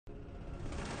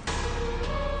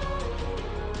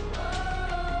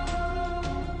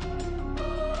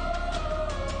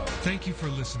Thank you for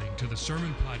listening to the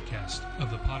sermon podcast of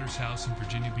the Potter's House in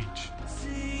Virginia Beach.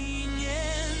 Singing,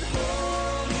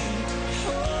 holy,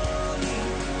 holy,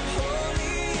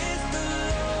 holy is the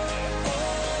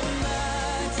Lord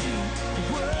Almighty.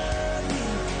 Worthy,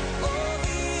 all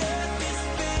the earth is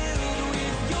filled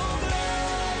with your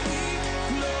glory,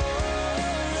 glory.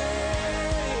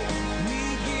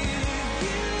 We give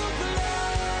you glory,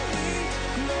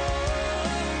 glory.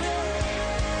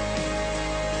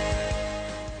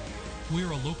 We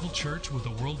are a local church with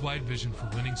a worldwide vision for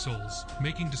winning souls,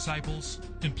 making disciples,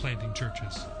 and planting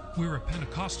churches. We're a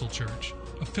Pentecostal church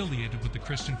affiliated with the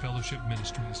Christian Fellowship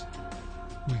Ministries.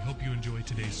 We hope you enjoy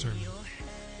today's sermon.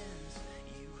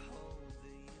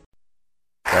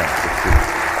 Thank you, Keith.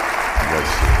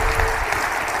 Bless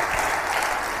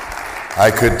you.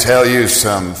 I could tell you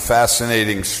some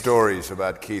fascinating stories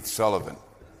about Keith Sullivan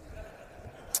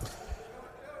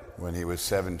when he was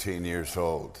 17 years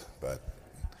old, but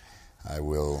I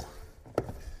will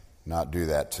not do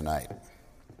that tonight.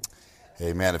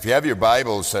 Amen. If you have your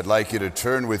Bibles, I'd like you to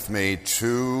turn with me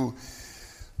to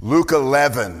Luke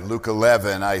 11. Luke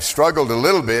 11. I struggled a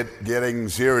little bit getting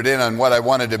zeroed in on what I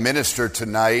wanted to minister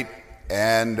tonight,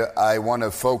 and I want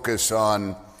to focus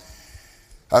on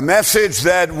a message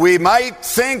that we might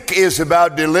think is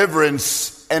about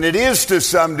deliverance, and it is to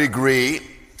some degree,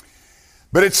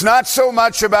 but it's not so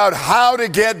much about how to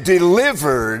get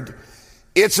delivered.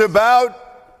 It's about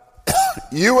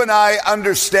you and I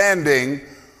understanding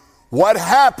what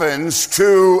happens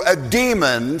to a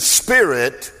demon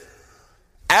spirit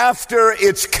after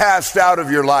it's cast out of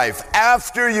your life,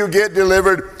 after you get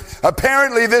delivered.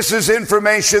 Apparently, this is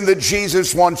information that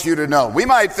Jesus wants you to know. We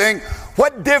might think,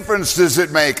 what difference does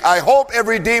it make? I hope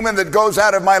every demon that goes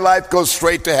out of my life goes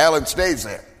straight to hell and stays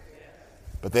there.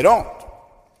 But they don't.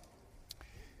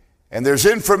 And there's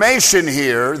information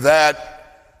here that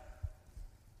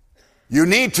you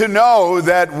need to know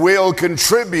that will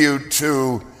contribute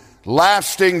to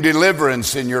lasting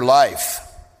deliverance in your life.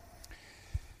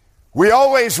 We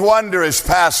always wonder as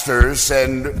pastors,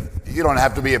 and you don't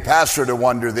have to be a pastor to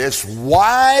wonder this,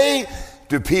 why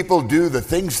do people do the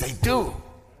things they do?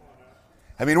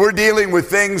 I mean, we're dealing with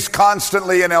things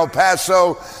constantly in El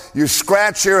Paso. You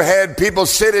scratch your head. People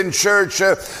sit in church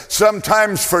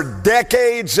sometimes for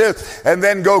decades and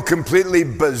then go completely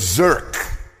berserk.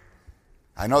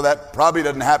 I know that probably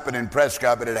doesn't happen in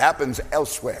Prescott, but it happens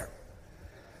elsewhere.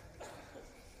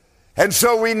 And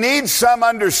so we need some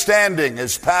understanding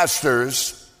as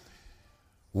pastors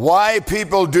why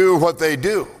people do what they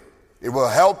do. It will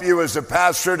help you as a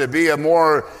pastor to be a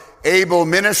more able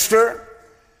minister,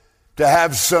 to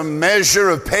have some measure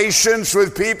of patience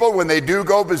with people when they do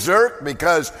go berserk,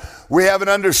 because we have an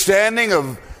understanding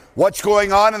of what's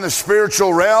going on in the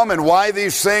spiritual realm and why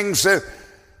these things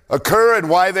occur and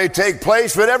why they take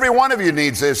place. But every one of you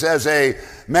needs this as a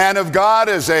man of God,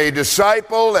 as a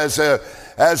disciple, as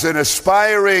an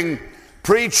aspiring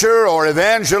preacher or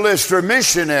evangelist or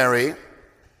missionary.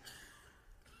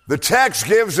 The text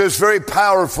gives us very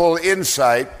powerful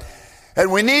insight,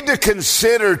 and we need to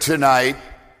consider tonight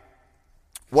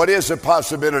what is a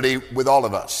possibility with all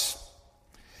of us.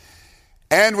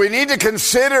 And we need to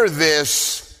consider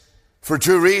this for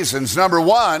two reasons. Number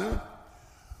one,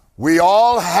 we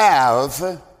all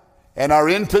have and are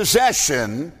in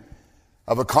possession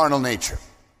of a carnal nature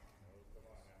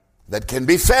that can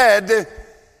be fed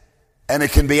and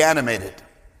it can be animated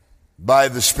by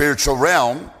the spiritual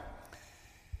realm.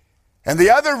 And the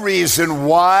other reason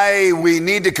why we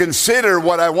need to consider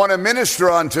what I want to minister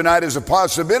on tonight as a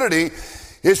possibility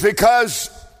is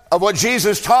because of what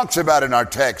Jesus talks about in our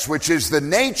text, which is the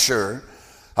nature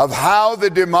of how the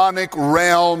demonic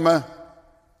realm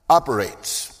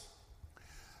operates.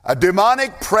 A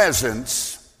demonic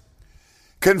presence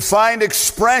can find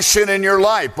expression in your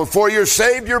life. Before you're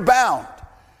saved, you're bound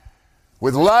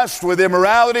with lust, with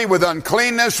immorality, with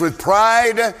uncleanness, with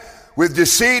pride, with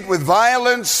deceit, with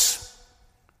violence.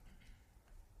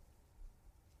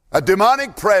 A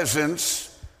demonic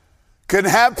presence can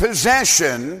have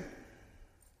possession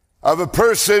of a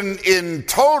person in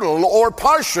total or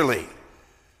partially.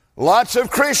 Lots of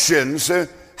Christians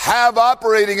have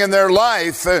operating in their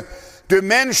life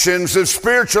dimensions of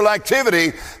spiritual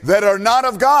activity that are not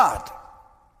of God.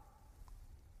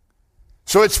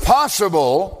 So it's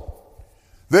possible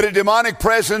that a demonic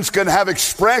presence can have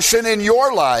expression in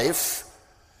your life.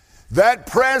 That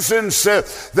presence,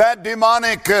 that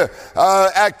demonic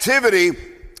activity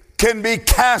can be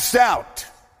cast out.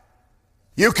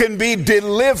 You can be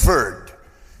delivered.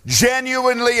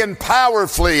 genuinely and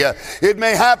powerfully. It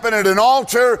may happen at an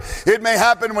altar. It may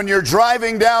happen when you're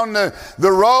driving down the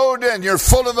road and you're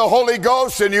full of the Holy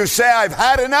Ghost and you say, I've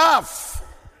had enough.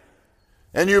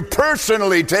 And you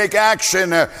personally take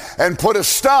action and put a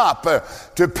stop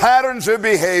to patterns of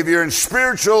behavior and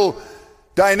spiritual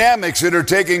dynamics that are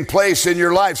taking place in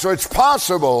your life. So it's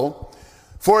possible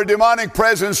for a demonic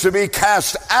presence to be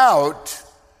cast out.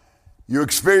 You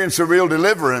experience a real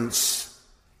deliverance.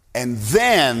 And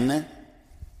then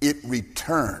it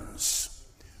returns,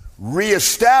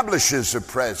 reestablishes a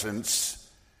presence,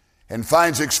 and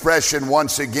finds expression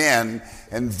once again.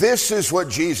 And this is what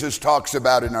Jesus talks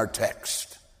about in our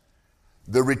text: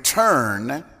 the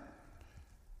return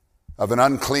of an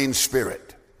unclean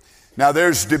spirit. Now,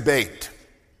 there's debate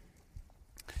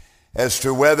as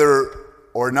to whether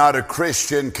or not a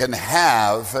Christian can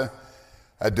have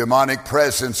a demonic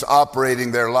presence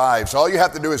operating their lives. All you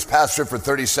have to do is pastor for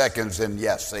 30 seconds, and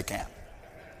yes, they can.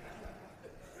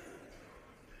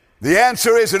 The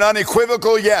answer is an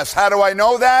unequivocal yes. How do I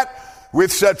know that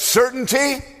with such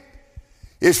certainty?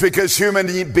 It's because human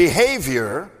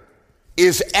behavior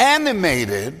is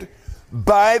animated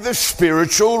by the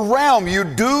spiritual realm. You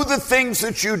do the things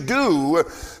that you do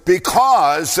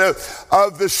because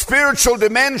of the spiritual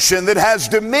dimension that has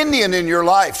dominion in your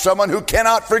life. Someone who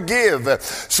cannot forgive,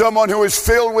 someone who is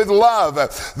filled with love.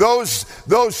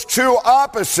 Those two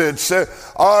opposites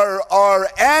are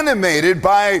animated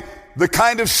by the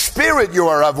kind of spirit you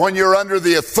are of. When you're under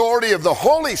the authority of the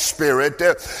Holy Spirit,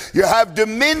 you have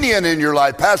dominion in your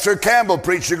life. Pastor Campbell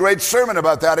preached a great sermon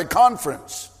about that at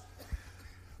conference.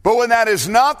 But when that is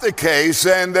not the case,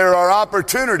 then there are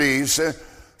opportunities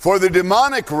for the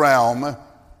demonic realm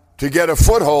to get a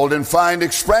foothold and find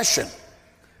expression.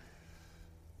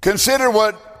 Consider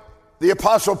what the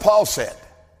Apostle Paul said.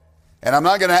 And I'm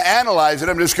not going to analyze it,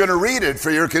 I'm just going to read it for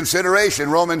your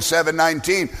consideration. Romans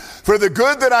 7:19. For the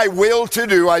good that I will to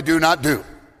do, I do not do.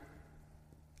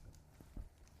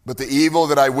 But the evil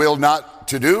that I will not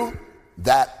to do,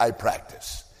 that I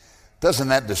practice. Doesn't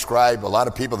that describe a lot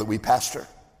of people that we pastor?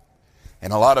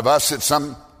 And a lot of us at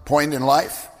some point in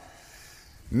life?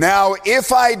 Now,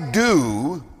 if I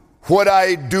do what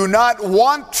I do not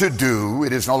want to do,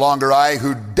 it is no longer I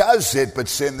who does it, but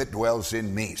sin that dwells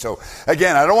in me. So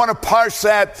again, I don't want to parse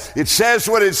that. It says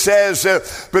what it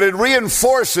says, but it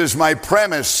reinforces my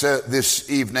premise this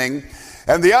evening.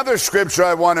 And the other scripture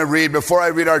I want to read before I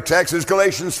read our text is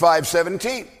Galatians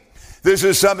 5:17. This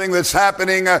is something that's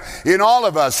happening in all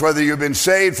of us, whether you've been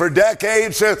saved for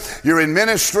decades, you're in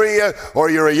ministry,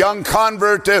 or you're a young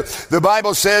convert. The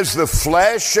Bible says the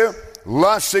flesh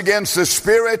lusts against the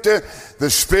spirit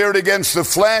against the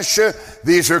flesh.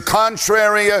 These are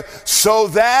contrary, so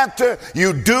that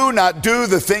you do not do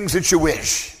the things that you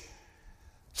wish.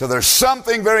 So there's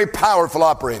something very powerful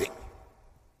operating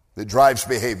that drives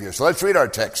behavior. So let's read our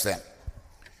text then.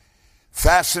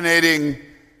 Fascinating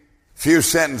few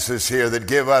sentences here that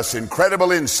give us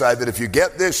incredible insight that if you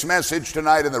get this message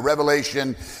tonight in the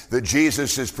revelation that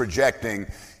Jesus is projecting,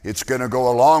 it's going to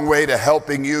go a long way to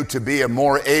helping you to be a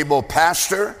more able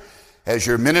pastor as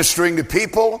you're ministering to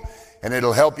people, and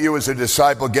it'll help you as a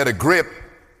disciple get a grip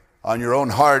on your own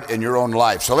heart and your own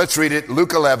life. So let's read it.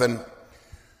 Luke 11,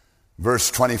 verse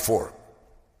 24.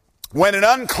 When an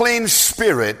unclean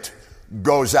spirit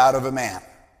goes out of a man,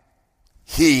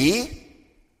 he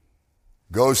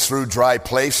goes through dry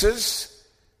places,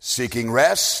 seeking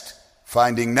rest,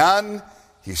 finding none.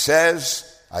 He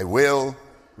says, I will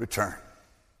return.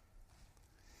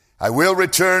 I will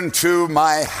return to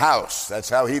my house. That's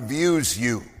how he views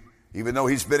you. Even though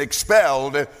he's been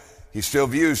expelled, he still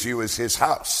views you as his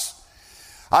house.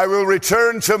 I will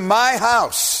return to my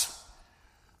house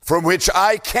from which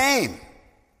I came.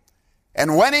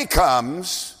 And when he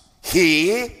comes,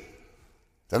 he,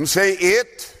 doesn't say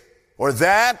it or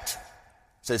that,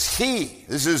 says he.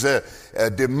 This is a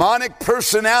demonic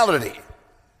personality.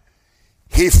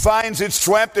 He finds it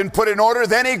swept and put in order.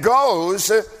 Then he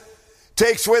goes,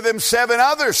 takes with him 7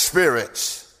 other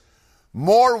spirits,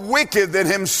 more wicked than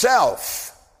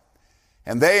himself.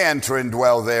 And they enter and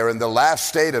dwell there. And the last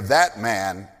state of that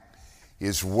man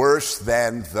is worse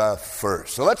than the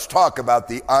first. So let's talk about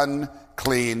the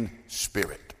unclean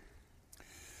spirit.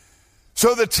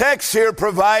 So the text here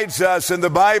provides us, and the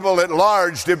Bible at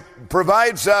large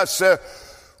provides us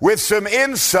with some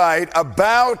insight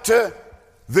about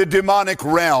the demonic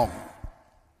realm.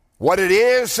 What it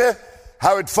is,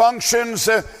 how it functions,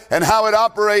 and how it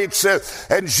operates.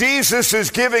 And Jesus is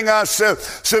giving us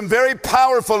some very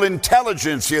powerful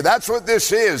intelligence here. That's what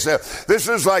this is. This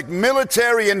is like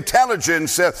military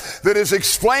intelligence that is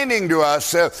explaining to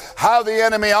us how the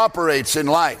enemy operates in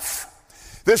life.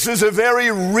 This is a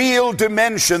very real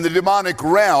dimension, the demonic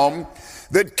realm,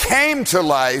 that came to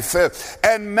life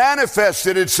and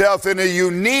manifested itself in a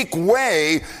unique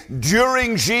way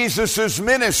during Jesus'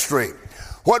 ministry.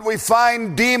 What we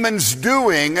find demons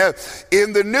doing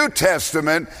in the New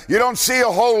Testament, you don't see a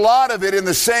whole lot of it in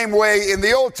the same way in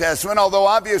the Old Testament, although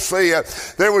obviously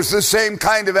there was the same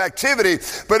kind of activity,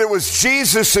 but it was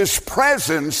Jesus'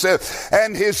 presence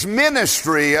and his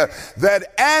ministry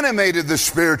that animated the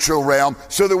spiritual realm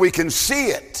so that we can see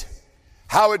it,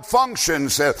 how it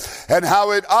functions and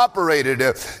how it operated.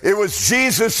 It was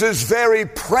Jesus' very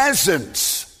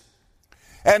presence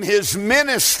and his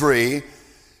ministry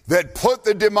that put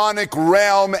the demonic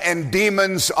realm and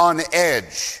demons on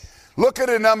edge. Look at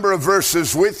a number of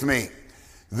verses with me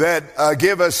that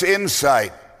give us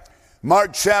insight.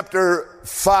 Mark chapter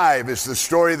 5 is the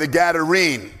story of the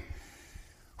Gadarene.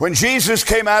 When Jesus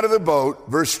came out of the boat,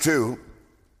 verse 2,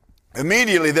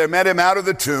 immediately there met him out of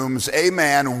the tombs a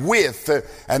man with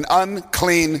an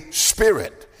unclean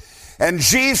spirit. And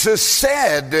Jesus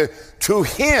said to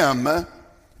him,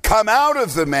 "Come out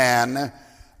of the man,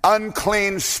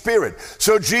 unclean spirit."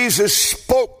 So Jesus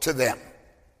spoke to them,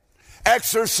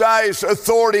 exercised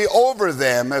authority over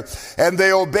them, and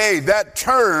they obeyed. That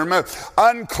term,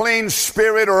 unclean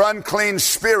spirit or unclean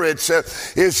spirits,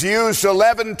 is used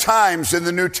 11 times in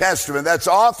the New Testament. That's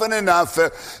often enough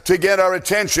to get our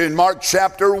attention. Mark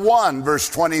chapter 1, verse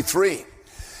 23.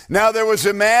 Now there was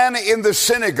a man in the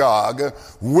synagogue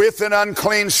with an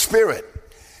unclean spirit,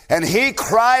 and he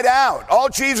cried out. All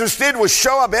Jesus did was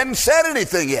show up, hadn't said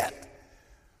anything yet.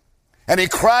 And he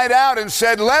cried out and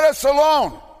said, "Let us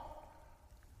alone.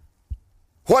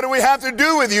 What do we have to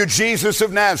do with you, Jesus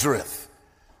of Nazareth?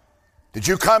 Did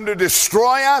you come to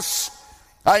destroy us?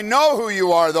 I know who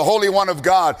you are, the Holy One of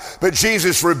God." But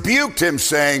Jesus rebuked him,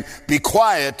 saying, "Be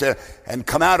quiet and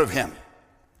come out of him."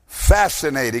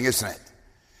 Fascinating, isn't it?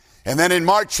 And then in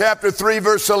Mark chapter 3,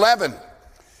 verse 11,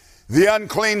 the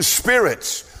unclean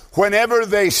spirits, whenever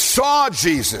they saw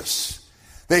Jesus,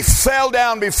 they fell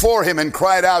down before him and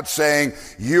cried out, saying,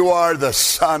 "You are the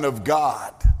Son of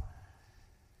God."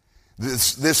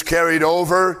 This carried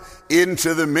over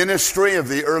into the ministry of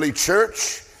the early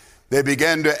church. They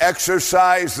began to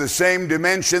exercise the same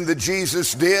dimension that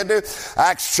Jesus did.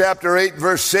 Acts chapter 8,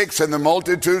 verse 6, and the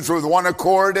multitudes with one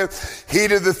accord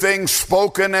heeded the things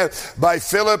spoken by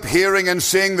Philip, hearing and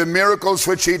seeing the miracles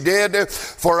which he did.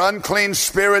 For unclean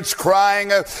spirits,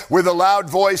 crying with a loud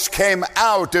voice, came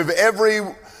out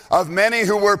of many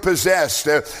who were possessed,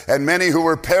 and many who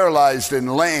were paralyzed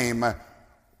and lame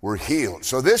were healed.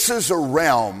 So this is a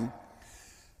realm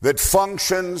that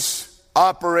functions,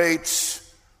 operates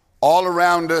all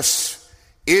around us,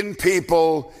 in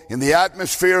people, in the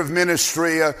atmosphere of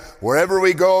ministry, wherever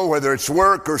we go, whether it's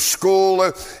work or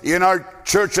school, in our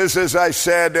churches, as I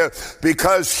said,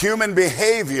 because human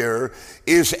behavior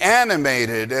is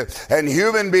animated and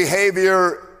human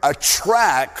behavior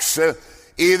attracts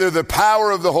either the power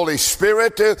of the Holy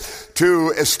Spirit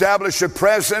to establish a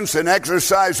presence and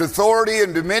exercise authority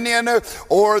and dominion,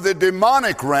 or the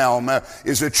demonic realm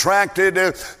is attracted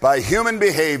by human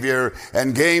behavior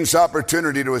and gains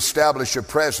opportunity to establish a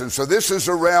presence. So this is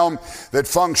a realm that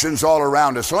functions all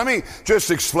around us. So let me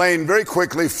just explain very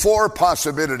quickly 4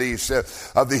 possibilities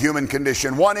of the human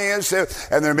condition. One is,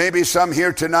 and there may be some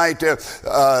here tonight,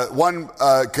 one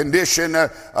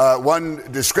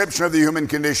description of the human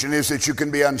condition is that you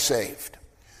can be unsaved.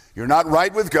 You're not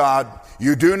right with God.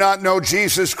 You do not know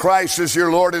Jesus Christ as your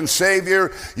Lord and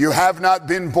Savior. You have not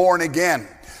been born again.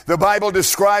 The Bible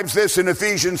describes this in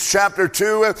Ephesians chapter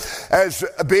 2 as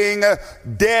being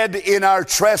dead in our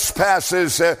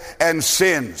trespasses and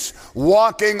sins,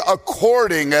 walking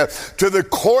according to the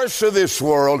course of this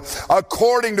world,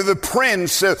 according to the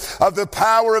prince of the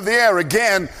power of the air.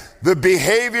 Again, the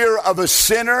behavior of a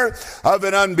sinner, of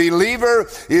an unbeliever,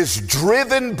 is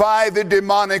driven by the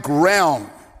demonic realm.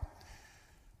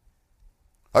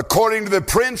 According to the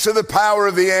prince of the power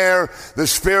of the air, the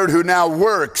spirit who now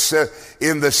works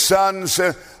in the sons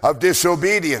of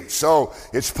disobedience. So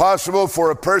it's possible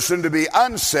for a person to be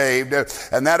unsaved,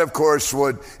 and that, of course,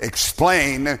 would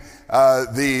explain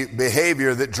the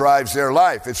behavior that drives their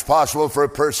life. It's possible for a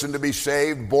person to be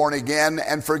saved, born again,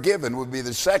 and forgiven would be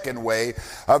the second way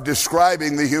of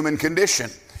describing the human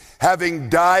condition. Having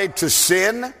died to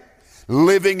sin,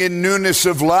 living in newness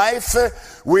of life,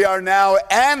 we are now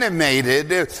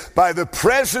animated by the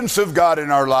presence of God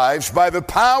in our lives, by the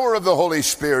power of the Holy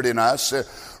Spirit in us,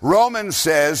 Romans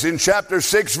says in chapter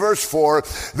 6, verse 4,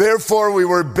 therefore we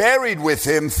were buried with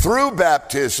him through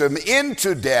baptism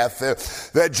into death,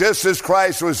 that just as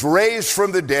Christ was raised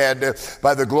from the dead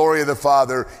by the glory of the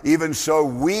Father, even so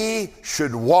we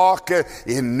should walk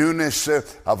in newness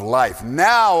of life.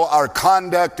 Now our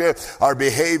conduct, our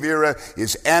behavior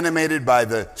is animated by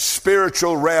the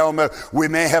spiritual realm. We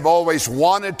may have always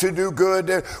wanted to do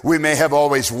good. We may have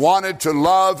always wanted to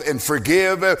love and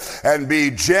forgive and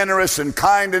be generous and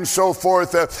kind and so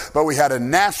forth, but we had a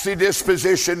nasty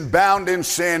disposition, bound in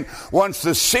sin. Once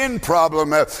the sin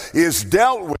problem is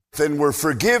dealt with and we're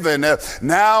forgiven,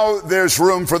 now there's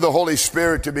room for the Holy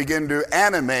Spirit to begin to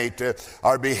animate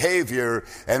our behavior,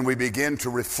 and we begin to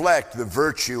reflect the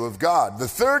virtue of God. The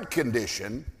third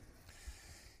condition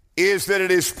is that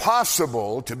it is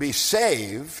possible to be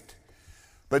saved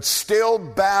but still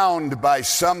bound by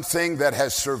something that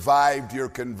has survived your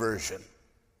conversion.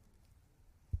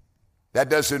 That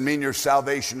doesn't mean your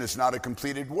salvation is not a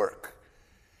completed work.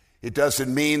 It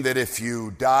doesn't mean that if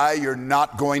you die, you're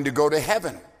not going to go to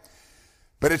heaven.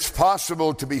 But it's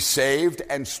possible to be saved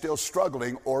and still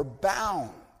struggling or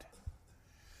bound.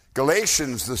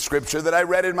 Galatians, the scripture that I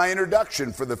read in my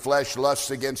introduction, for the flesh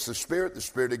lusts against the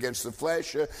spirit against the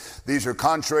flesh. These are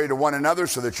contrary to one another,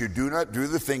 so that you do not do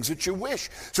the things that you wish.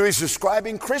 So he's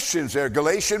describing Christians there,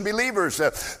 Galatian believers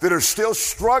that are still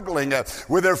struggling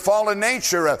with their fallen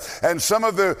nature. And some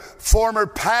of the former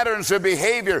patterns of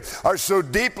behavior are so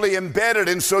deeply embedded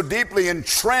and so deeply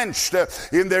entrenched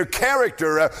in their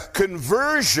character.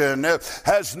 Conversion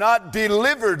has not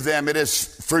delivered them. It has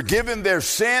forgiven their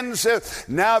sins.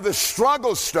 Now the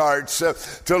struggle starts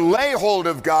to lay hold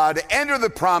of God, enter the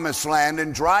promised land,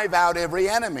 and drive out every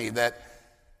enemy that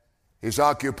is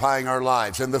occupying our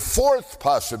lives. And the fourth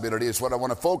possibility is what I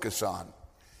want to focus on.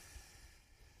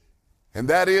 And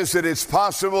that is that it's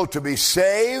possible to be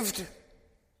saved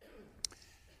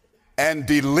and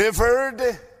delivered,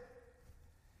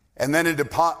 and then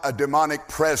a demonic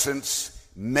presence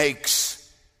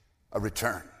makes a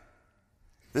return.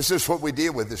 This is what we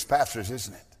deal with as pastors,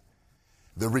 isn't it?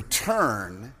 The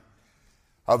return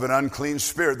of an unclean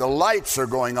spirit. The lights are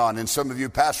going on in some of you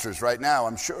pastors right now,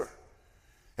 I'm sure,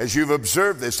 as you've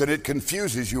observed this, and it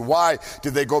confuses you. Why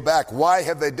did they go back? Why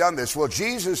have they done this? Well,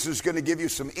 Jesus is going to give you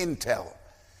some intel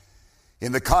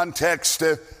in the context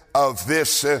of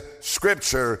this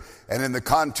scripture and in the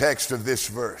context of this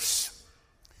verse.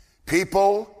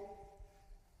 People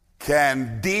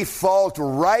can default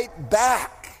right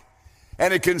back,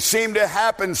 and it can seem to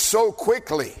happen so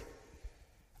quickly.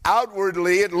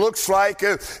 Outwardly, it looks like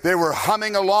they were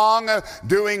humming along,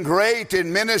 doing great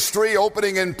in ministry,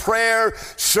 opening in prayer,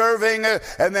 serving,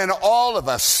 and then all of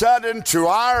a sudden, to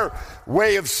our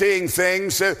way of seeing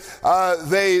things,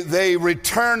 they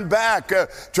return back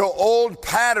to old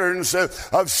patterns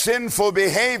of sinful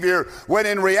behavior, when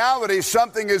in reality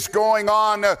something is going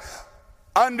on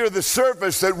under the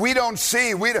surface that we don't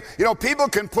see. People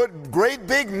can put great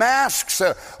big masks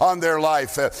on their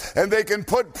life, and they can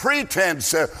put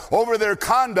pretense over their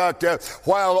conduct,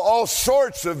 while all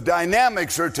sorts of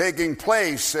dynamics are taking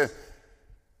place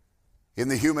in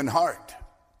the human heart.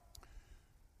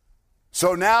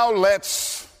 So now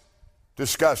let's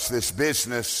discuss this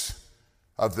business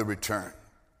of the return.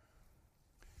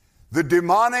 The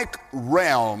demonic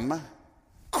realm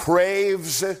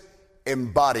craves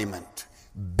embodiment.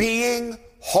 Being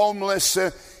homeless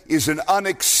is an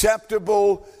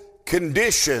unacceptable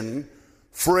condition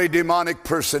for a demonic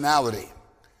personality,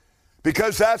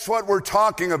 because that's what we're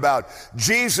talking about.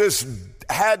 Jesus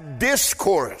had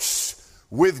discourse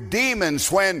with demons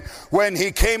when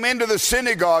he came into the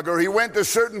synagogue, or he went to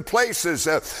certain places.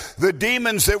 The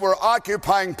demons that were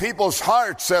occupying people's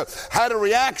hearts had a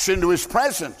reaction to his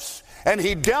presence, and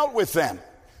he dealt with them,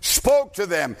 spoke to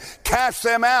them, cast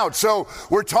them out. So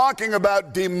we're talking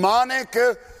about demonic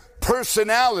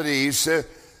personalities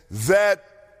that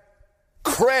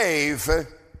crave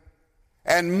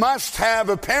and must have,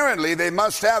 apparently they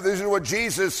must have, this is what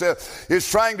Jesus is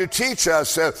trying to teach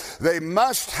us, they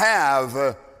must have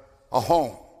a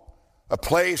home, a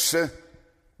place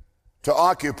to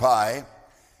occupy.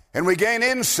 And we gain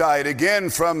insight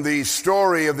again from the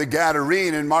story of the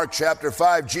Gadarene in Mark chapter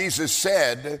 5. Jesus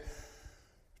said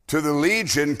to the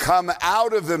legion, "Come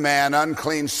out of the man,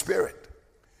 unclean spirit."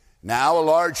 Now a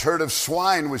large herd of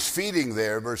swine was feeding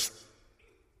there, verse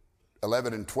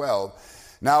 11 and 12.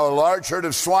 Now a large herd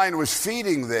of swine was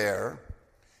feeding there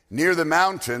near the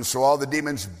mountain, so all the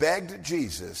demons begged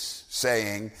Jesus,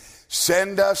 saying,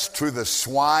 "Send us to the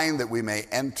swine that we may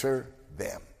enter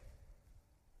them."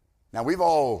 Now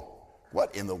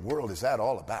what in the world is that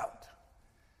all about?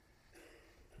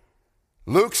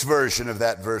 Luke's version of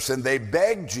that verse, and they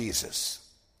begged Jesus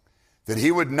that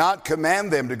he would not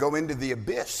command them to go into the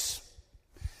abyss.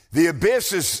 The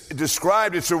abyss is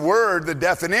described, it's a word, the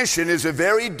definition is a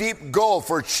very deep gulf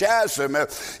or chasm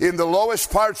in the lowest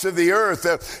parts of the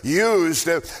earth, used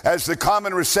as the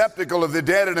common receptacle of the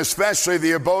dead and especially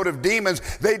the abode of demons.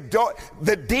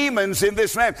 The demons in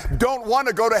this man don't want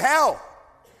to go to hell.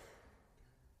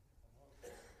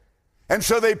 And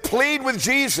so they plead with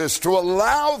Jesus to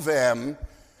allow them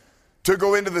to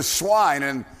go into the swine.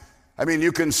 And I mean,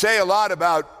 you can say a lot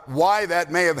about why that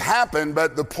may have happened,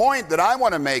 but the point that I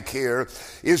want to make here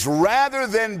is rather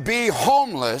than be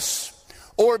homeless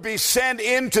or be sent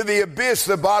into the abyss,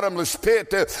 the bottomless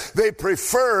pit, they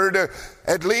preferred,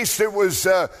 at least it was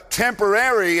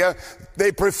temporary,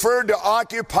 they preferred to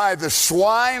occupy the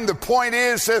swine. The point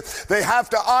is they have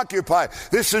to occupy.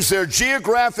 This is their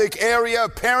geographic area,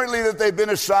 apparently, that they've been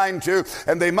assigned to,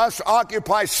 and they must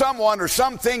occupy someone or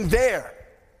something there.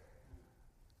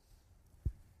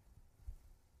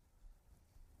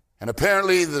 And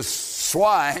apparently the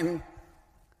swine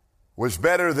was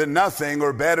better than nothing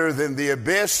or better than the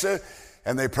abyss,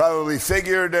 and they probably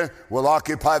figured, we'll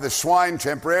occupy the swine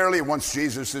temporarily. Once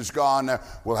Jesus is gone,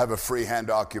 we'll have a free hand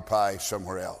to occupy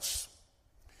somewhere else.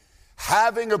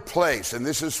 Having a place, and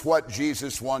this is what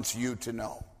Jesus wants you to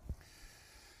know,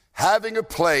 having a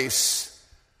place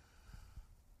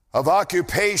of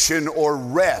occupation or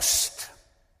rest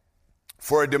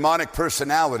for a demonic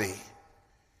personality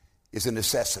is a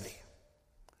necessity.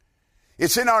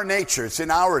 It's in our nature, it's in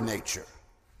our nature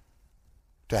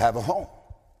to have a home.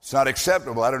 It's not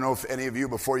acceptable. I don't know if any of you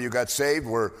before you got saved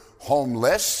were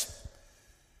homeless,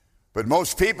 but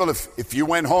most people, if you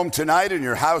went home tonight and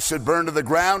your house had burned to the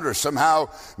ground or somehow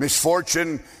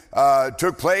misfortune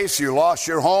took place, you lost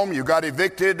your home, you got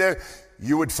evicted,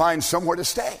 you would find somewhere to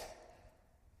stay.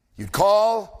 You'd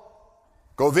call,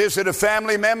 go visit a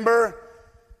family member,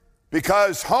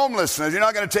 because homelessness, you're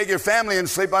not going to take your family and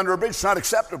sleep under a bridge. It's not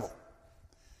acceptable.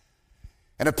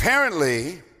 And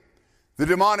apparently, the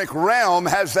demonic realm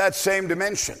has that same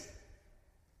dimension.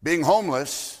 Being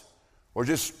homeless or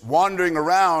just wandering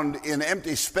around in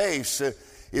empty space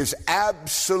is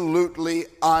absolutely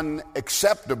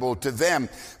unacceptable to them.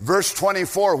 Verse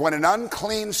 24, when an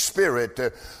unclean spirit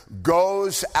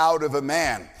goes out of a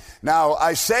man. Now,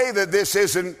 I say that this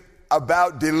isn't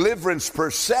about deliverance per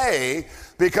se,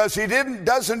 because he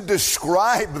doesn't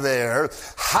describe there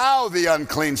how the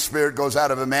unclean spirit goes out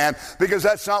of a man, because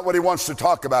that's not what he wants to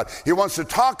talk about. He wants to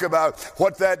talk about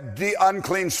what that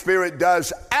unclean spirit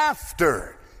does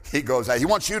after he goes out. He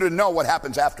wants you to know what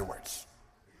happens afterwards.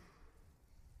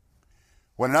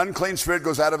 When an unclean spirit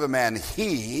goes out of a man,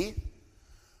 he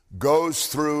goes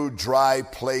through dry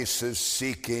places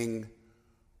seeking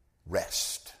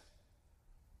rest.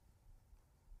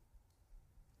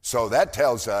 So that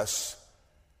tells us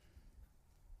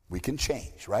we can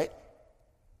change, right?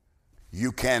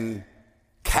 You can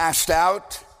cast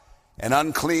out an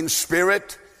unclean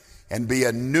spirit and be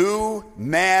a new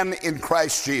man in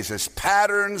Christ Jesus.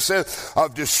 Patterns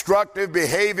of destructive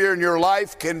behavior in your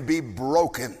life can be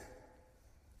broken.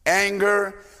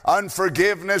 Anger,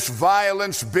 unforgiveness,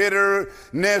 violence,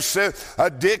 bitterness,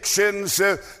 addictions,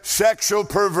 sexual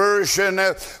perversion,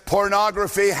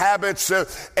 pornography habits,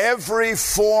 every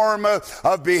form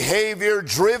of behavior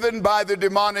driven by the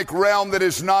demonic realm that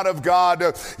is not of God,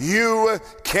 you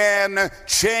can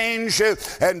change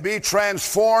and be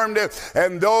transformed,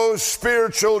 and those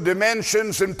spiritual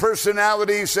dimensions and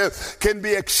personalities can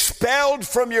be expelled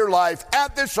from your life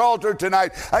at this altar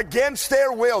tonight against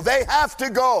their will. They have to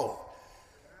go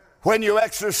when you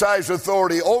exercise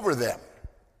authority over them.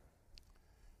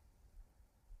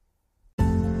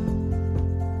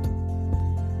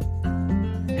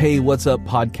 Hey, what's up,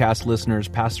 podcast listeners?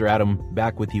 Pastor Adam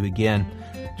back with you again.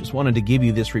 Just wanted to give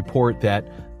you this report that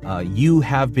you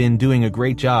have been doing a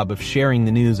great job of sharing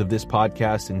the news of this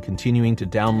podcast and continuing to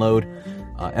download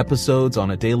episodes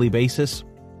on a daily basis.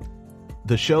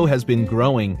 The show has been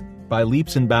growing by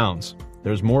leaps and bounds.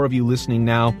 There's more of you listening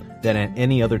now than at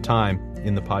any other time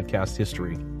in the podcast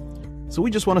history. So we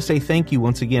just want to say thank you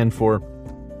once again for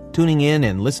tuning in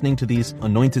and listening to these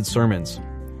anointed sermons.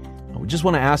 We just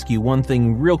want to ask you one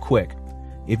thing real quick.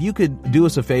 If you could do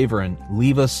us a favor and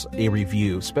leave us a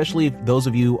review, especially those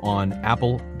of you on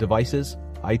Apple devices,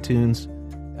 iTunes,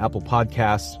 Apple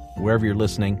Podcasts, wherever you're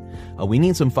listening. We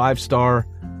need some 5-star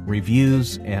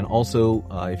reviews, and also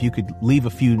if you could leave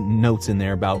a few notes in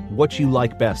there about what you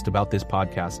like best about this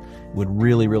podcast, it would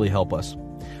really, really help us.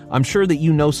 I'm sure that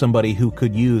you know somebody who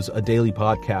could use a daily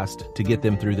podcast to get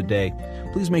them through the day.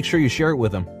 Please make sure you share it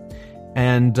with them.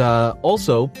 And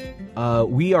also,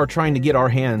 we are trying to get our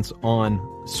hands on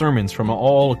sermons from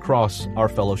all across our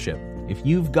fellowship. If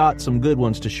you've got some good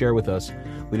ones to share with us,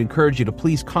 we'd encourage you to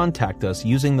please contact us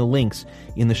using the links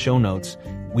in the show notes.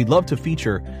 We'd love to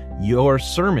feature your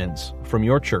sermons from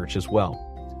your church as well.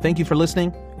 Thank you for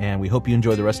listening, and we hope you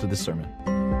enjoy the rest of this sermon.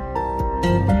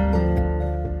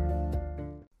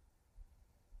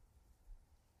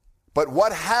 But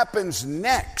what happens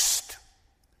next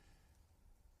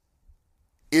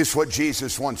is what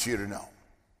Jesus wants you to know.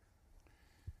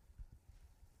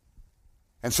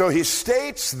 And so he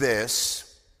states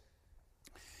this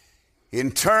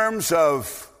in terms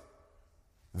of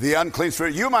the unclean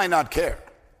spirit. You might not care.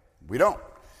 We don't.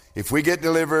 If we get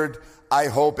delivered, I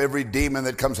hope every demon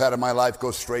that comes out of my life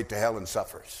goes straight to hell and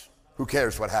suffers. Who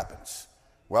cares what happens?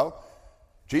 Well,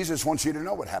 Jesus wants you to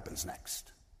know what happens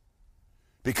next,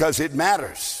 because it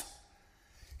matters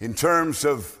in terms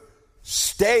of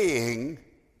staying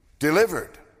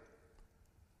delivered.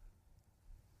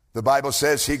 The Bible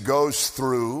says he goes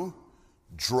through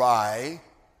dry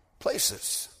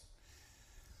places.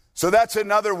 So that's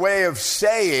another way of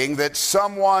saying that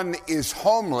someone is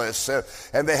homeless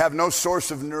and they have no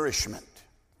source of nourishment.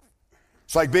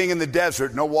 It's like being in the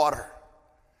desert, no water.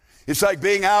 It's like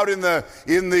being out in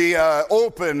the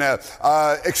open,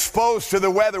 exposed to the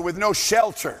weather with no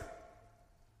shelter.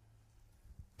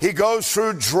 He goes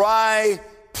through dry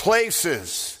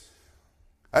places,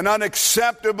 an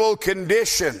unacceptable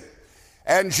condition.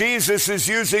 And Jesus is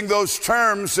using those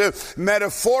terms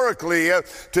metaphorically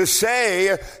to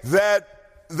say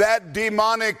that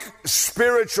demonic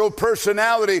spiritual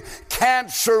personality can't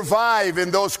survive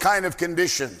in those kind of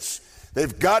conditions.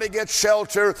 They've got to get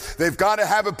shelter. They've got to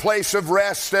have a place of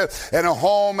rest and a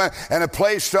home and a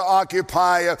place to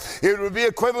occupy. It would be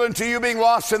equivalent to you being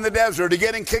lost in the desert, to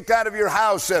getting kicked out of your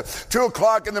house. 2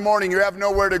 o'clock in the morning, you have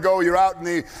nowhere to go. You're out in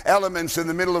the elements in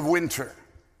the middle of winter.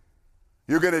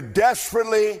 You're going to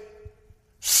desperately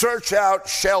search out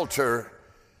shelter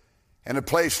and a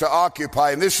place to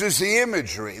occupy. And this is the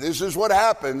imagery. This is what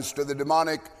happens to the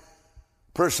demonic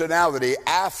personality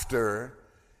after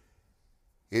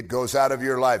it goes out of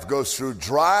your life. Goes through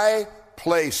dry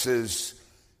places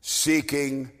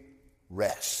seeking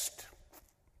rest.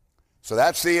 So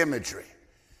that's the imagery.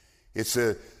 It's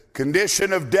a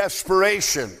condition of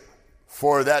desperation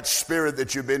for that spirit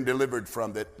that you've been delivered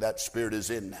from, that spirit is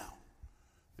in now.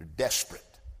 They're desperate.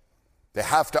 They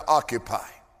have to occupy.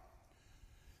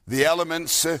 The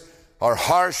elements are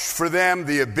harsh for them.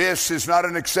 The abyss is not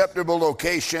an acceptable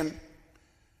location.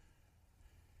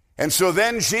 And so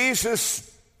then Jesus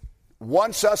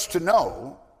wants us to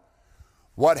know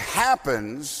what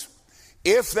happens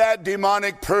if that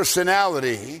demonic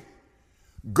personality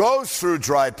goes through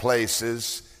dry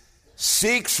places,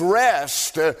 seeks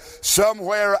rest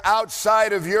somewhere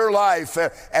outside of your life,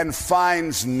 and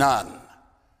finds none.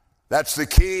 That's the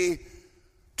key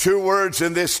 2 words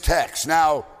in this text.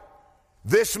 Now,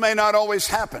 this may not always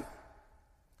happen.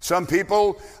 Some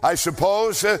people, I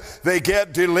suppose, they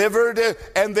get delivered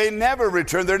and they never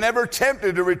return. They're never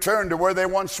tempted to return to where they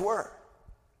once were.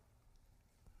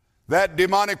 That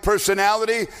demonic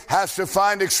personality has to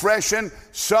find expression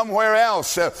somewhere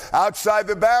else, outside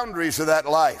the boundaries of that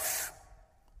life.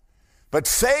 But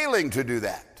failing to do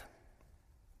that,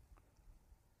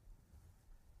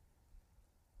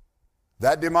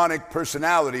 that demonic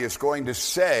personality is going to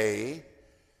say,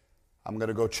 I'm going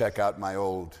to go check out my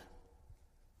old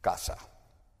casa.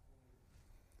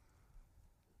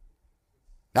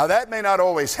 Now that may not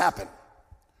always happen,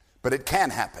 but it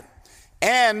can happen.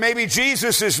 And maybe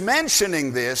Jesus is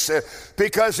mentioning this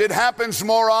because it happens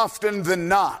more often than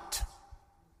not.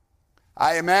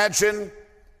 I imagine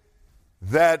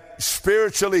that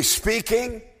spiritually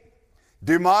speaking,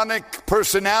 demonic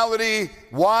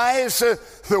personality-wise,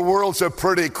 the world's a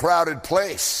pretty crowded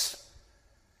place.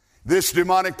 This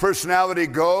demonic personality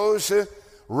goes,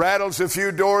 rattles a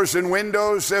few doors and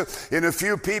windows in a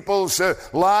few people's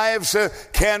lives,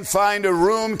 can't find a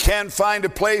room, can't find a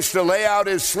place to lay out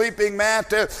his sleeping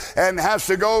mat, and has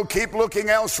to go keep looking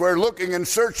elsewhere, looking and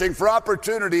searching for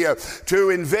opportunity to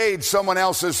invade someone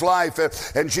else's life.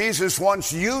 And Jesus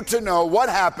wants you to know what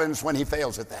happens when he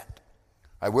fails at that.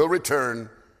 I will return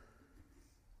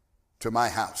to my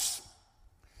house.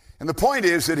 And the point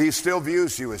is that he still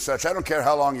views you as such. I don't care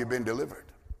how long you've been delivered.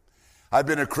 I've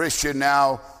been a Christian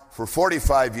now for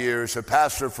 45 years, a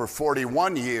pastor for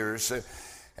 41 years,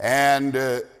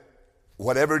 and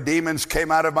whatever demons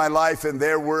came out of my life, and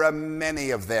there were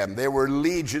many of them. There were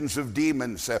legions of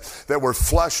demons that were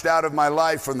flushed out of my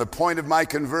life from the point of my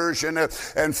conversion.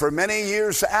 And for many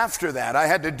years after that, I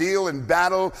had to deal and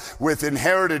battle with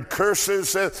inherited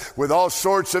curses, with all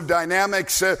sorts of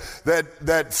dynamics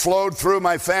that flowed through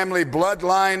my family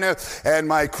bloodline and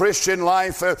my Christian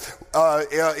life.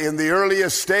 In the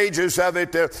earliest stages of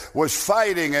it was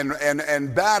fighting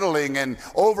and battling and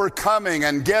overcoming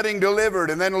and getting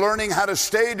delivered and then learning how to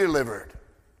stay delivered.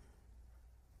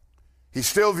 He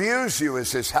still views you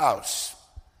as his house.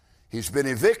 He's been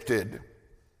evicted,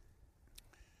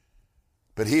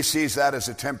 but he sees that as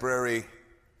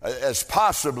as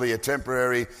possibly a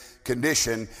temporary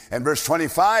condition. And verse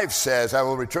 25 says, I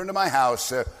will return to my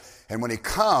house, and when he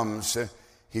comes,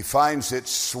 he finds it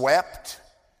swept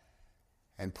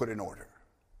and put in order.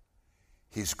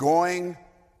 He's going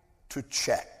to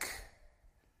check.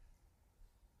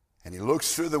 And he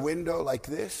looks through the window like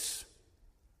this.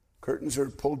 Curtains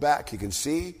are pulled back, you can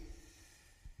see.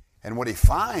 And what he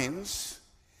finds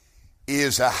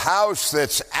is a house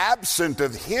that's absent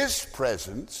of his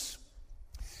presence.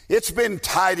 It's been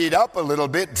tidied up a little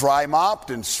bit, dry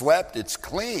mopped and swept, it's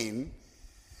clean.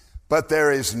 But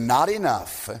there is not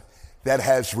enough that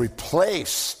has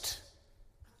replaced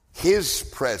his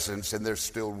presence, and there's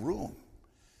still room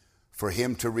for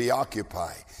him to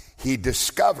reoccupy. He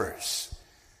discovers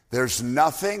there's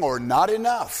nothing or not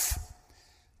enough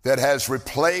that has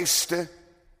replaced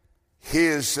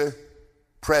his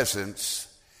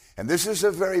presence. And this is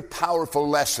a very powerful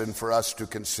lesson for us to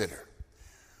consider.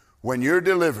 When you're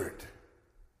delivered,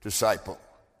 disciple,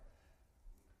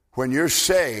 when you're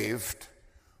saved,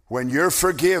 when you're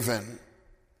forgiven,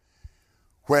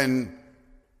 when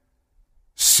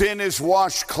sin is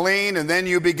washed clean, and then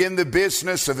you begin the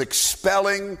business of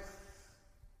expelling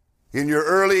in your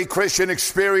early Christian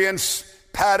experience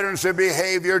patterns of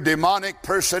behavior, demonic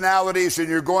personalities, and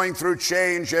you're going through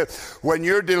change. When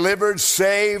you're delivered,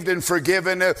 saved, and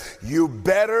forgiven, you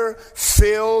better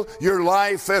fill your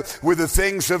life with the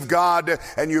things of God,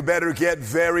 and you better get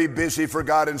very busy for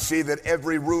God and see that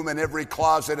every room and every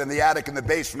closet and the attic and the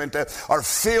basement are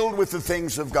filled with the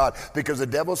things of God, because the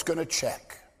devil's going to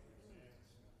check.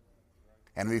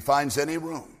 And if he finds any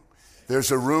room,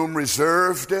 there's a room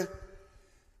reserved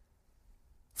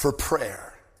for prayer.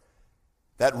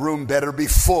 That room better be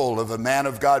full of a man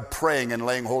of God praying and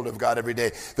laying hold of God every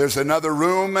day. There's another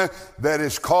room that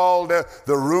is called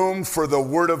the room for the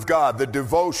Word of God, the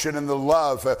devotion and the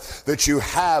love that you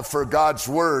have for God's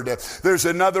Word. There's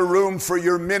another room for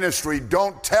your ministry.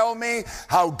 Don't tell me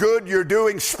how good you're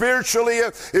doing spiritually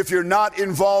if you're not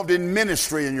involved in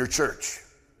ministry in your church.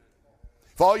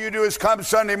 If all you do is come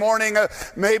Sunday morning,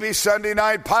 maybe Sunday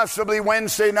night, possibly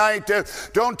Wednesday night,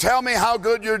 don't tell me how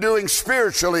good you're doing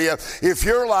spiritually if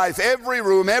your life, every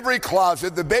room, every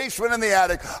closet, the basement and the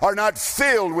attic are not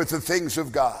filled with the things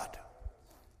of God.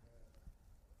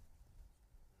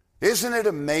 Isn't it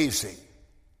amazing,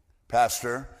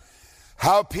 Pastor,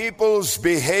 how people's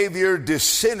behavior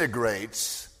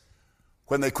disintegrates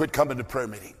when they quit coming to prayer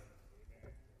meeting?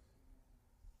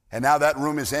 And now that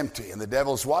room is empty and the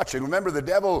devil's watching. Remember, the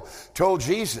devil told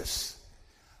Jesus,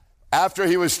 after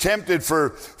he was tempted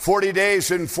for 40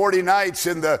 days and 40 nights,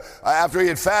 after he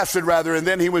had fasted rather, and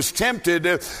then he was tempted,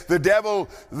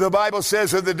 the Bible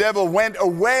says that the devil went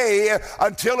away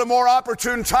until a more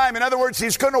opportune time. In other words,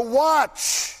 he's going to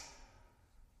watch.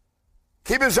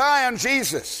 Keep his eye on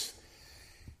Jesus.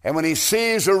 And when he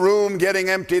sees a room getting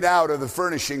emptied out of the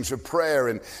furnishings of prayer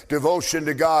and devotion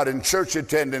to God and church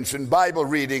attendance and Bible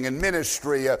reading and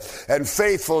ministry and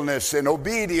faithfulness and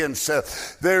obedience,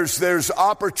 there's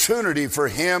opportunity for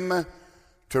him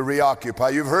to reoccupy.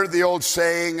 You've heard the old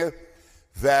saying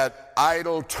that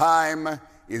idle time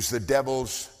is the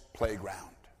devil's playground.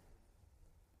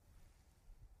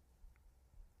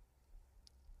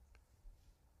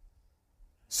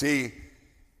 See,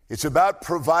 it's about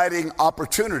providing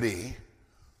opportunity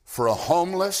for a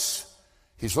homeless.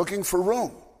 He's looking for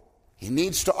room. He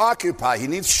needs to occupy. He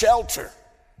needs shelter.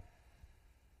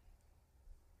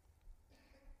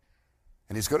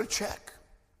 And he's going to check.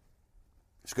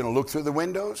 He's going to look through the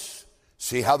windows,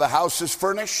 see how the house is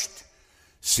furnished,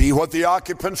 see what the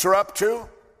occupants are up to.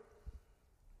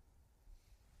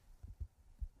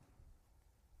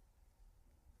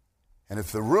 And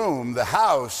if the room, the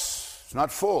house, is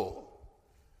not full,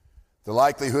 the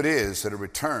likelihood is that a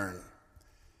return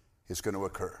is going to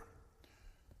occur.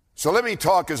 So let me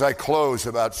talk as I close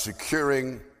about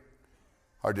securing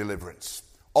our deliverance.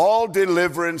 All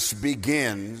deliverance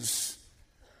begins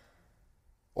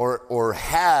or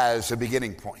has a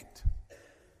beginning point.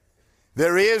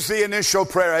 There is the initial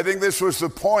prayer. I think this was the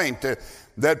point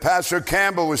that Pastor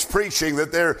Campbell was preaching,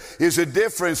 that there is a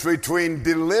difference between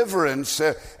deliverance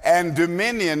and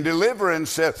dominion.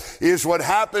 Deliverance is what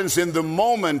happens in the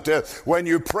moment when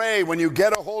you pray, when you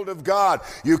get a hold of God.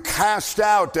 You cast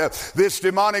out this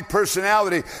demonic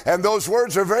personality. And those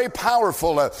words are very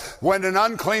powerful when an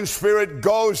unclean spirit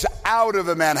goes out of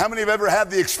a man. How many have ever had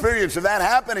the experience of that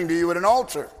happening to you at an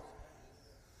altar?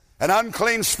 An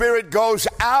unclean spirit goes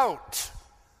out.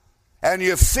 And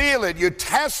you feel it, you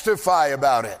testify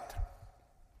about it.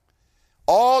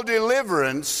 All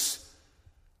deliverance,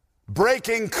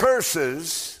 breaking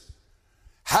curses,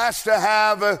 has to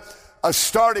have a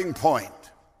starting point.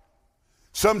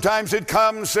 Sometimes it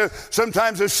comes,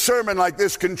 sometimes a sermon like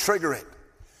this can trigger it.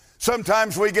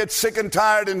 Sometimes we get sick and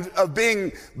tired of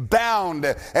being bound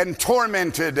and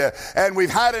tormented, and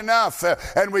we've had enough,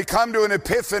 and we come to an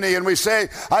epiphany and we say,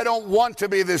 I don't want to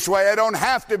be this way. I don't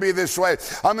have to be this way.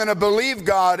 I'm going to believe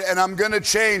God and I'm going to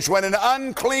change. When an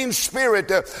unclean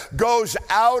spirit goes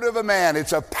out of a man,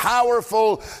 it's a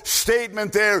powerful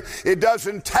statement there. It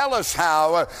doesn't tell us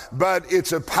how, but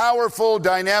it's a powerful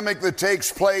dynamic that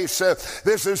takes place.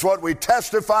 This is what we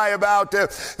testify about.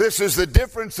 This is the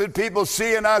difference that people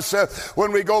see in us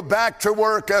when we go back to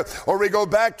work or we go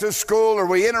back to school or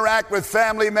we interact with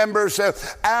family members.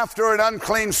 After an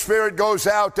unclean spirit goes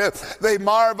out, they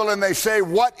marvel and they say,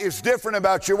 what is different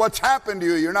about you? What's happened to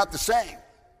you? You're not the same.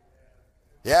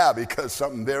 Yeah, because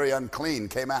something very unclean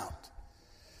came out.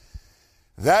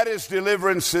 That is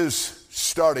deliverance's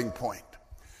starting point.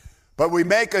 But we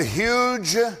make a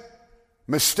huge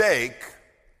mistake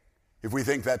if we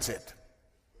think that's it.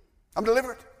 I'm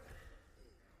delivered.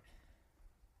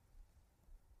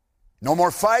 No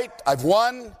more fight. I've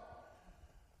won.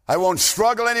 I won't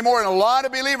struggle anymore. And a lot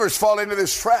of believers fall into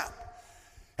this trap.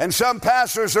 And some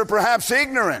pastors are perhaps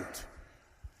ignorant.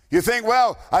 You think,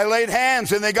 well, I laid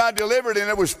hands and they got delivered and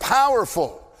it was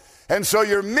powerful. And so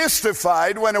you're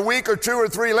mystified when a week or two or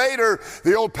three later,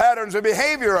 the old patterns of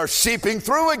behavior are seeping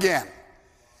through again.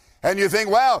 And you think,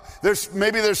 well,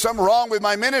 maybe there's something wrong with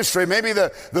my ministry. Maybe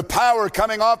the power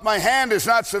coming off my hand is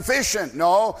not sufficient.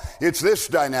 No, it's this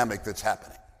dynamic that's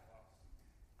happening.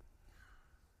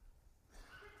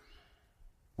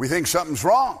 We think something's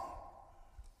wrong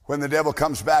when the devil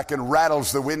comes back and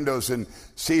rattles the windows and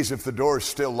sees if the door is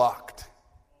still locked.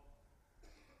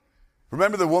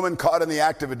 Remember the woman caught in the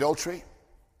act of adultery?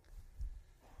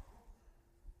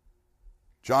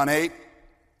 John 8,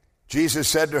 Jesus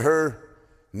said to her,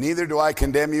 neither do I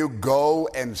condemn you, go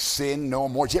and sin no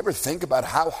more. Did you ever think about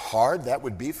how hard that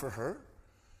would be for her?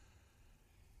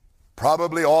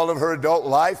 Probably all of her adult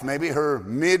life, maybe her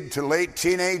mid to late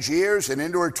teenage years and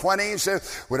into her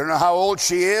 20s. We don't know how old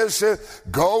she is.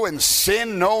 Go and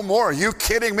sin no more. Are you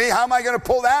kidding me? How am I going to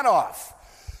pull that off?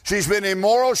 She's been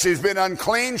immoral. She's been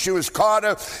unclean. She was caught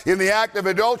in the act of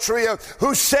adultery.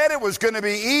 Who said it was going to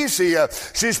be easy?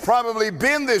 She's probably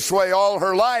been this way all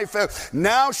her life.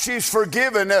 Now she's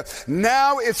forgiven.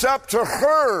 Now it's up to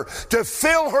her to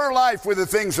fill her life with the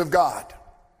things of God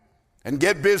and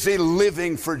get busy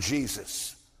living for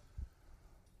Jesus.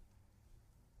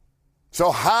 So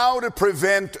how to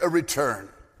prevent a return?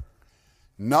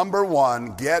 Number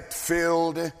one, get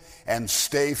filled and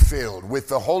stay filled with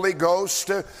the Holy Ghost,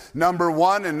 number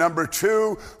one, and number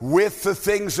two, with the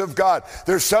things of God.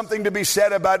 There's something to be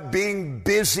said about being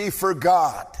busy for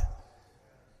God.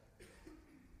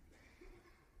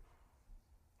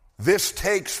 This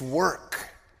takes work.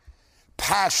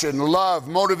 Passion, love,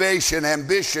 motivation,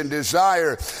 ambition,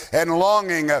 desire, and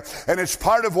longing. And it's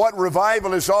part of what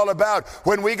revival is all about.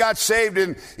 When we got saved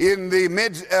in the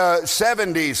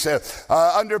mid-70s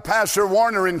under Pastor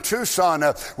Warner in Tucson,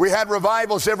 we had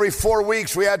revivals every 4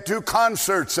 weeks. We had 2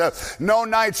 concerts, no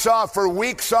nights off for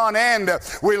weeks on end.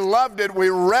 We loved it. We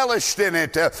relished in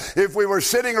it. If we were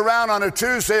sitting around on a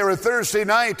Tuesday or a Thursday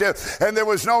night and there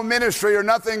was no ministry or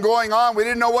nothing going on, we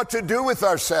didn't know what to do with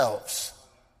ourselves.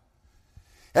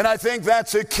 And I think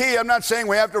that's a key. I'm not saying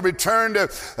we have to return to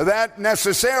that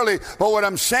necessarily, but what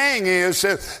I'm saying is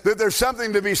that there's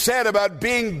something to be said about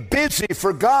being busy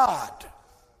for God,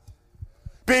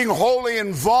 being wholly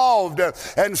involved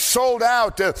and sold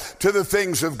out to the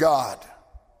things of God.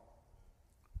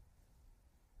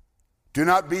 Do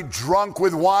not be drunk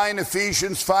with wine,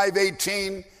 Ephesians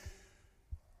 5:18,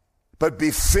 but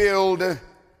be filled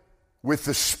with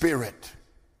the Spirit.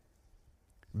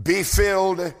 Be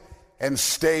filled and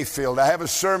stay filled. I have a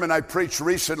sermon I preached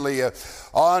recently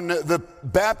on the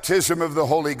baptism of the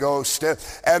Holy Ghost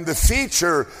and the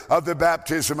feature of the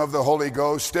baptism of the Holy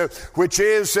Ghost, which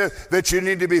is that you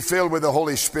need to be filled with the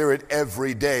Holy Spirit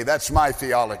every day. That's my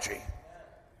theology.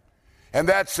 And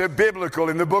that's biblical.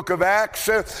 In the book of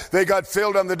Acts, they got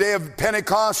filled on the day of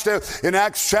Pentecost. In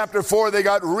Acts chapter 4, they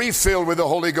got refilled with the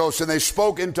Holy Ghost and they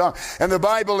spoke in tongues. And the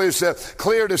Bible is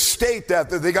clear to state that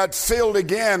they got filled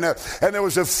again and there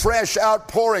was a fresh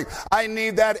outpouring. I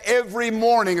need that every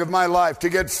morning of my life, to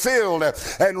get filled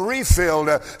and refilled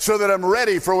so that I'm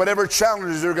ready for whatever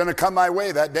challenges are going to come my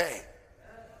way that day.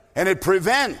 And it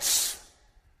prevents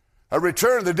a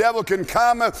return. The devil can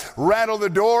come, rattle the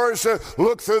doors,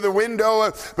 look through the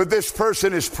window, but this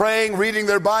person is praying, reading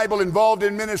their Bible, involved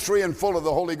in ministry, and full of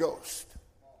the Holy Ghost.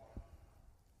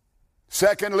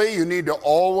 Secondly, you need to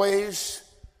always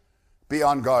be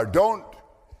on guard. Don't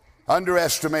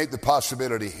underestimate the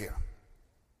possibility here.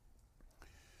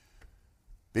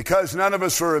 Because none of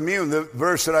us are immune. The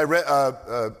verse that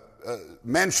I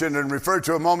mentioned and referred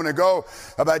to a moment ago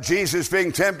about Jesus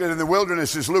being tempted in the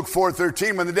wilderness is Luke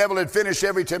 4:13. When the devil had finished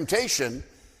every temptation,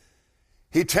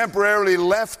 he temporarily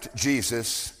left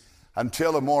Jesus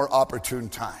until a more opportune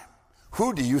time.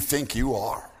 Who do you think you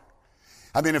are?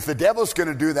 I mean, if the devil's going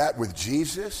to do that with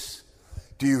Jesus,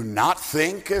 do you not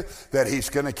think that he's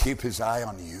going to keep his eye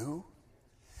on you?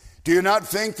 Do you not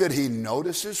think that he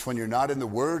notices when you're not in the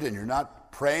Word and you're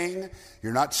not praying,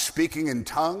 you're not speaking in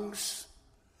tongues?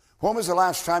 When was the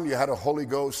last time you had a Holy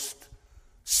Ghost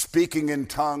speaking in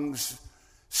tongues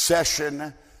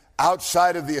session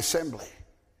outside of the assembly?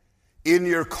 In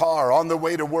your car, on the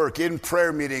way to work, in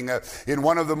prayer meeting, in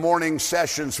one of the morning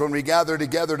sessions when we gather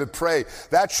together to pray.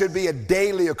 That should be a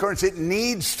daily occurrence. It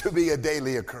needs to be a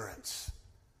daily occurrence.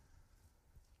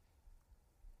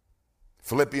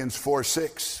 Philippians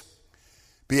 4:6.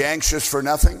 Be anxious for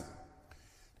nothing,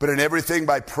 but in everything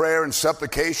by prayer and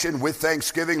supplication with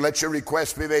thanksgiving, let your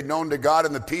requests be made known to God,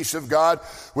 and the peace of God,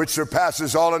 which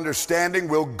surpasses all understanding,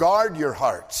 will guard your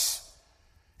hearts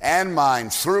and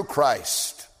minds through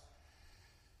Christ.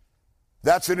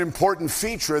 That's an important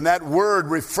feature, and that word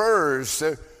refers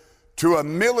to a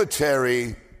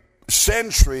military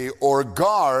sentry or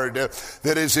guard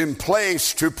that is in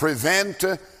place to prevent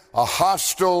a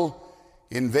hostile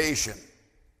invasion.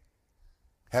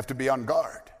 Have to be on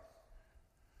guard.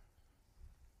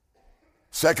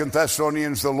 2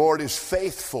 Thessalonians, the Lord is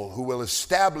faithful, who will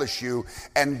establish you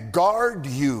and guard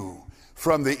you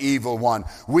from the evil one.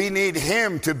 We need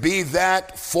him to be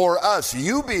that for us.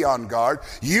 You be on guard.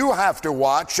 You have to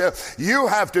watch. You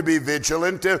have to be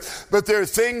vigilant. But there are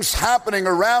things happening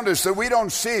around us that we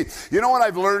don't see. You know what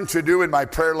I've learned to do in my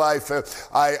prayer life?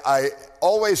 I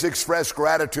always express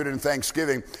gratitude and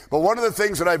thanksgiving. But one of the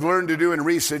things that I've learned to do in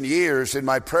recent years in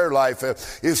my prayer life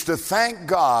is to thank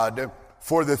God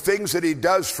for the things that he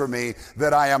does for me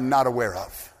that I am not aware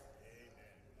of.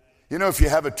 You know, if you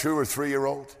have a 2 or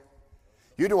 3-year-old,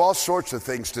 you do all sorts of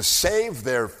things to save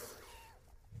their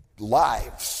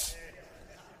lives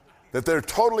that they're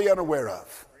totally unaware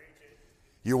of.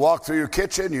 You walk through your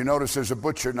kitchen, you notice there's a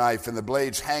butcher knife and the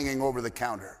blade's hanging over the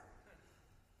counter.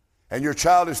 And your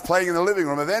child is playing in the living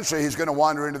room. Eventually he's going to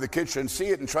wander into the kitchen, see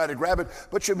it, and try to grab it,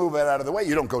 but you move it out of the way.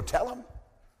 You don't go tell him.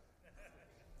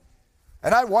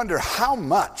 And I wonder how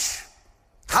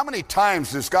many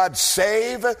times does God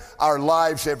save our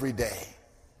lives every day?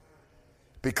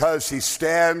 Because he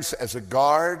stands as a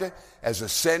guard, as a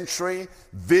sentry,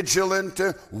 vigilant,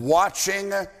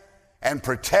 watching and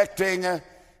protecting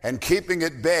and keeping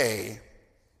at bay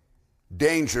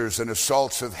dangers and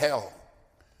assaults of hell.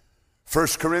 1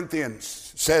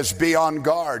 Corinthians says, be on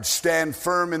guard, stand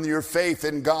firm in your faith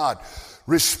in God,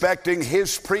 respecting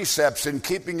his precepts and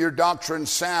keeping your doctrine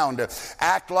sound.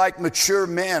 Act like mature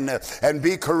men and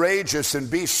be courageous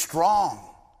and be strong.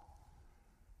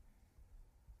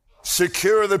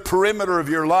 Secure the perimeter of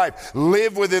your life.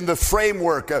 Live within the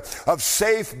framework of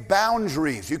safe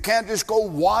boundaries. You can't just go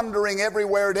wandering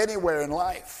everywhere and anywhere in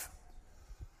life.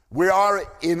 We are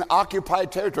in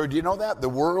occupied territory. Do you know that? The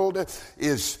world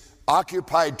is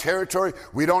occupied territory.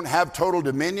 We don't have total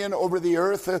dominion over the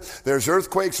earth. There's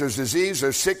earthquakes, there's disease,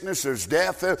 there's sickness, there's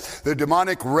death. The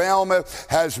demonic realm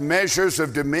has measures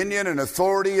of dominion and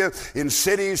authority in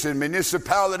cities and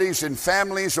municipalities and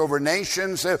families over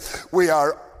nations. We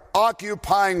are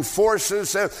occupying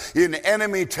forces in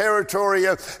enemy territory,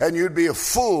 and you'd be a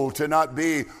fool to not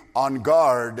be on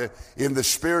guard in the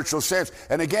spiritual sense.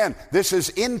 And again, this is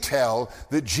intel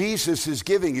that Jesus is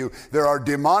giving you. There are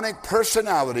demonic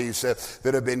personalities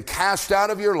that have been cast out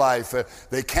of your life.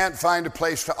 They can't find a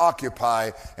place to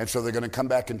occupy, and so they're going to come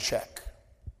back and check.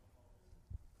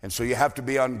 And so you have to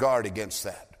be on guard against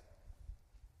that.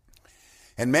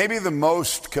 And maybe the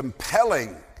most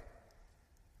compelling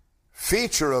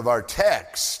feature of our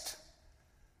text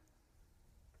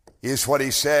is what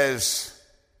he says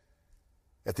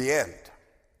at the end.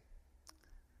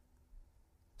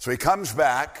 So he comes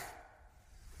back,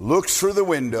 looks through the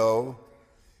window.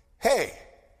 Hey,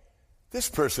 this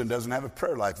person doesn't have a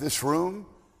prayer life. This room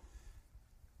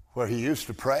where he used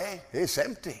to pray, it's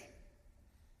empty.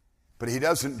 But he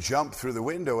doesn't jump through the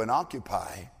window and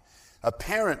occupy.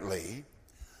 Apparently,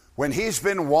 when he's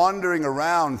been wandering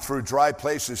around through dry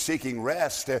places seeking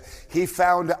rest, he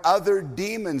found other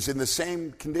demons in the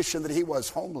same condition that he was,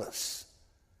 homeless.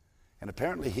 And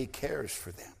apparently he cares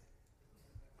for them.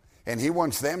 And he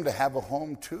wants them to have a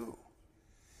home too.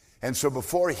 And so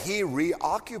before he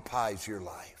reoccupies your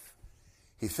life,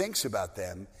 he thinks about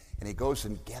them and he goes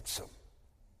and gets them,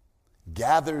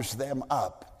 gathers them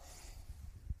up,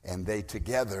 and they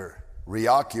together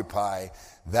reoccupy.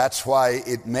 That's why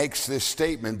it makes this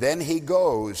statement. Then he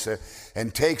goes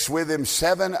and takes with him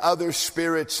 7 other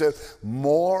spirits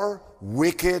more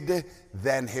wicked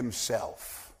than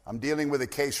himself. I'm dealing with a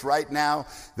case right now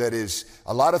that is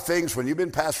a lot of things. When you've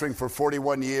been pastoring for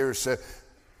 41 years,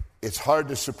 it's hard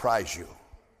to surprise you.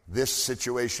 This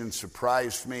situation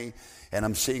surprised me, and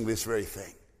I'm seeing this very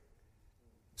thing.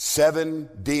 7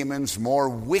 demons more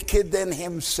wicked than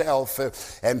himself,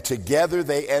 and together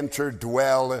they enter,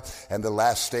 dwell, and the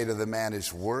last state of the man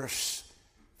is worse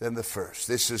than the first.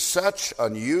 This is such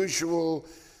unusual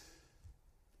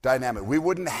dynamic. We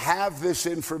wouldn't have this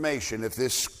information if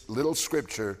this little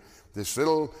scripture, this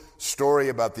little story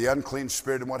about the unclean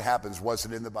spirit and what happens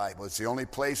wasn't in the Bible. It's the only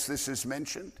place this is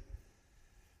mentioned.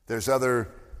 There's other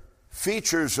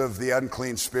features of the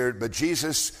unclean spirit, but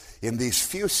Jesus, in these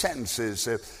few sentences,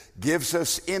 gives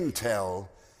us intel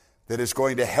that is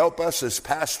going to help us as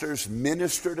pastors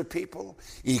minister to people,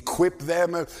 equip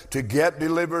them to get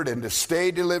delivered and to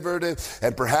stay delivered,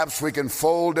 and perhaps we can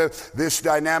fold this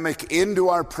dynamic into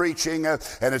our preaching, and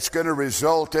it's going to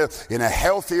result in a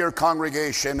healthier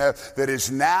congregation that is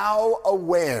now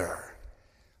aware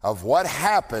of what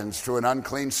happens to an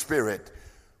unclean spirit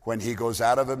when he goes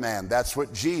out of a man. That's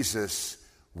what Jesus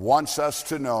wants us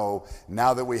to know.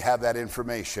 Now that we have that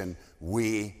information,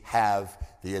 we have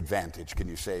the advantage. Can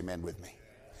you say amen with me?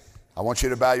 I want you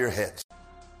to bow your heads.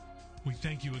 We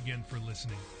thank you again for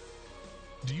listening.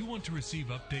 Do you want to receive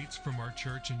updates from our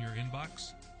church in your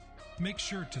inbox? Make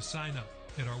sure to sign up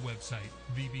at our website,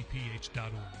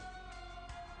 vbph.org.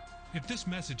 If this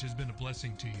message has been a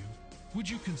blessing to you, would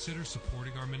you consider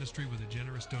supporting our ministry with a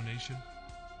generous donation?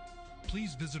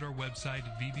 Please visit our website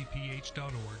at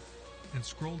vbph.org and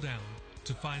scroll down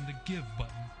to find the Give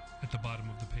button at the bottom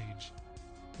of the page.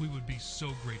 We would be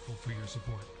so grateful for your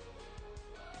support.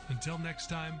 Until next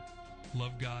time,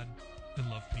 love God,